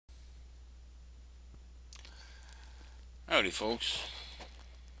Howdy, folks.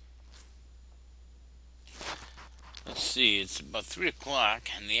 Let's see, it's about 3 o'clock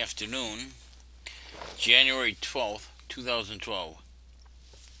in the afternoon, January 12th, 2012.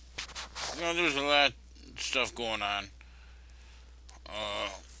 There's a lot of stuff going on. Uh,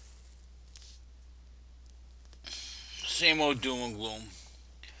 Same old doom and gloom.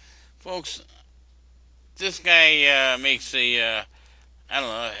 Folks, this guy makes I don't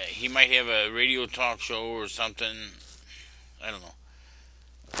know, he might have a radio talk show or something. I don't know.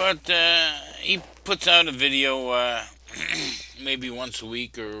 But he puts out a video maybe once a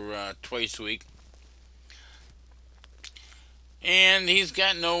week or twice a week. And he's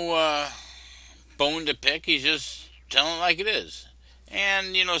got no bone to pick. He's just telling it like it is.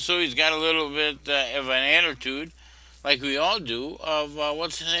 And, so he's got a little bit of an attitude, like we all do, of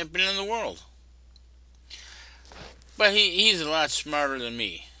what's happening in the world. But he's a lot smarter than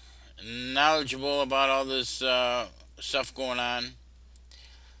me. Knowledgeable about all this stuff going on.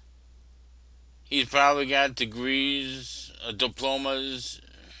 He's probably got degrees, diplomas,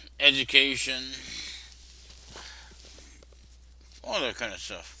 education, all that kind of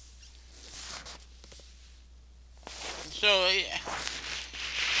stuff. So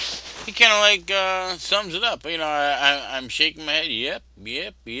he kind of like sums it up. I'm shaking my head. Yep.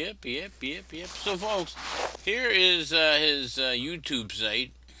 So, folks, here is his YouTube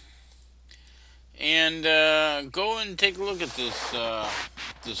site, and go and take a look at this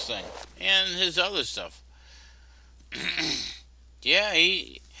thing and his other stuff. Yeah,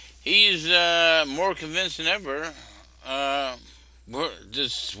 he's more convinced than ever.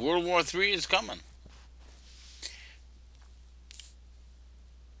 This World War III is coming.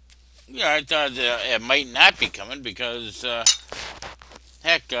 Yeah, I thought it might not be coming because,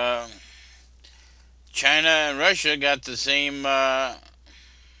 heck, China and Russia got the same, I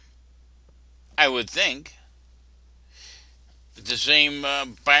would think, the same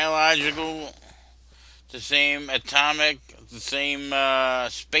biological, the same atomic, the same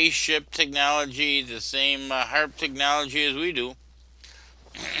spaceship technology, the same HARP technology as we do.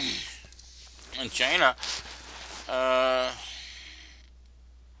 And China,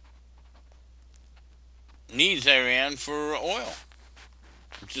 needs Iran for oil.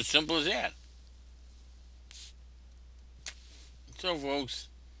 It's as simple as that. So, folks,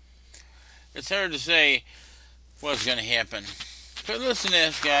 it's hard to say what's going to happen. But listen to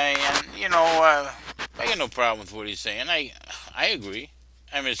this guy, and I got no problem with what he's saying. I agree.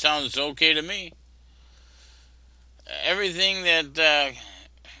 I mean, it sounds okay to me. Everything that,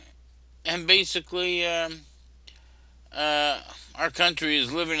 and basically, our country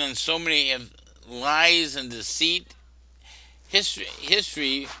is living in so many lies and deceit.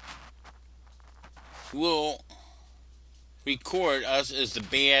 History will record us as the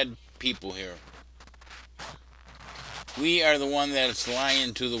bad people here. We are the one that's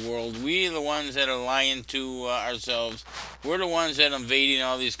lying to the world. We are the ones that are lying to ourselves. We're the ones that are invading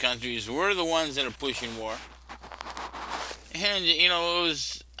all these countries. We're the ones that are pushing war. And, it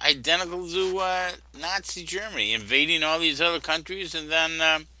was identical to Nazi Germany, invading all these other countries, and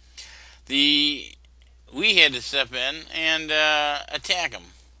then we had to step in and attack them.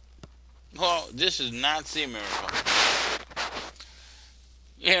 Well, this is Nazi America.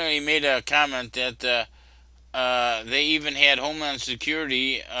 He made a comment that they even had Homeland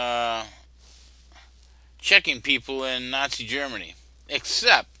Security checking people in Nazi Germany.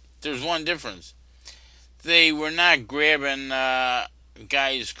 Except, there's one difference. They were not grabbing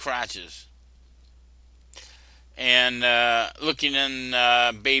guys' crotches and looking in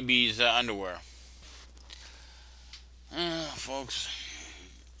babies' underwear. Folks.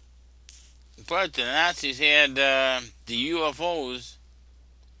 But the Nazis had the UFOs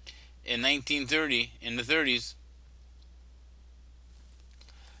in 1930, in the 30s,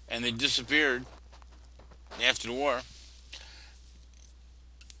 and they disappeared after the war.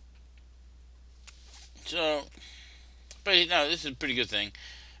 So, but no, this is a pretty good thing.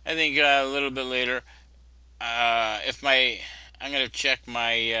 I think a little bit later, I'm going to check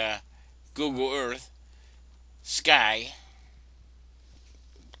my Google Earth Sky,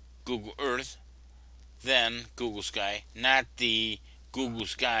 Google Earth, then Google Sky, not the Google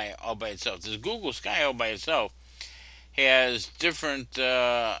Sky all by itself. This Google Sky all by itself has different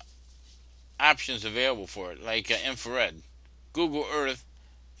options available for it, like infrared. Google Earth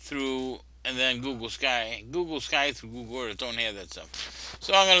and then Google Sky. Google Sky through Google Earth don't have that stuff.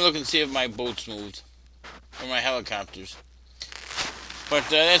 So I'm going to look and see if my boat's moved, or my helicopters. But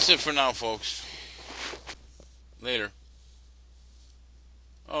that's it for now, folks. Later.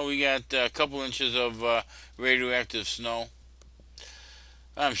 Oh, we got a couple inches of radioactive snow.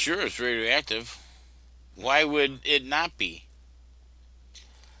 I'm sure it's radioactive. Why would it not be?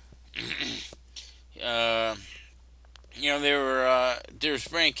 uh, they were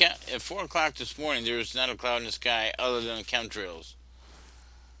spraying at 4 o'clock this morning. There was not a cloud in the sky other than the chemtrails.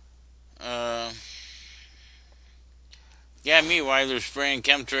 Uh, yeah, me why they're spraying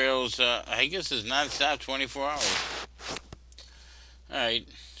chemtrails. I guess it's non-stop, 24 hours. All right,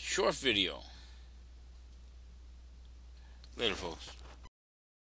 short video. Later, folks.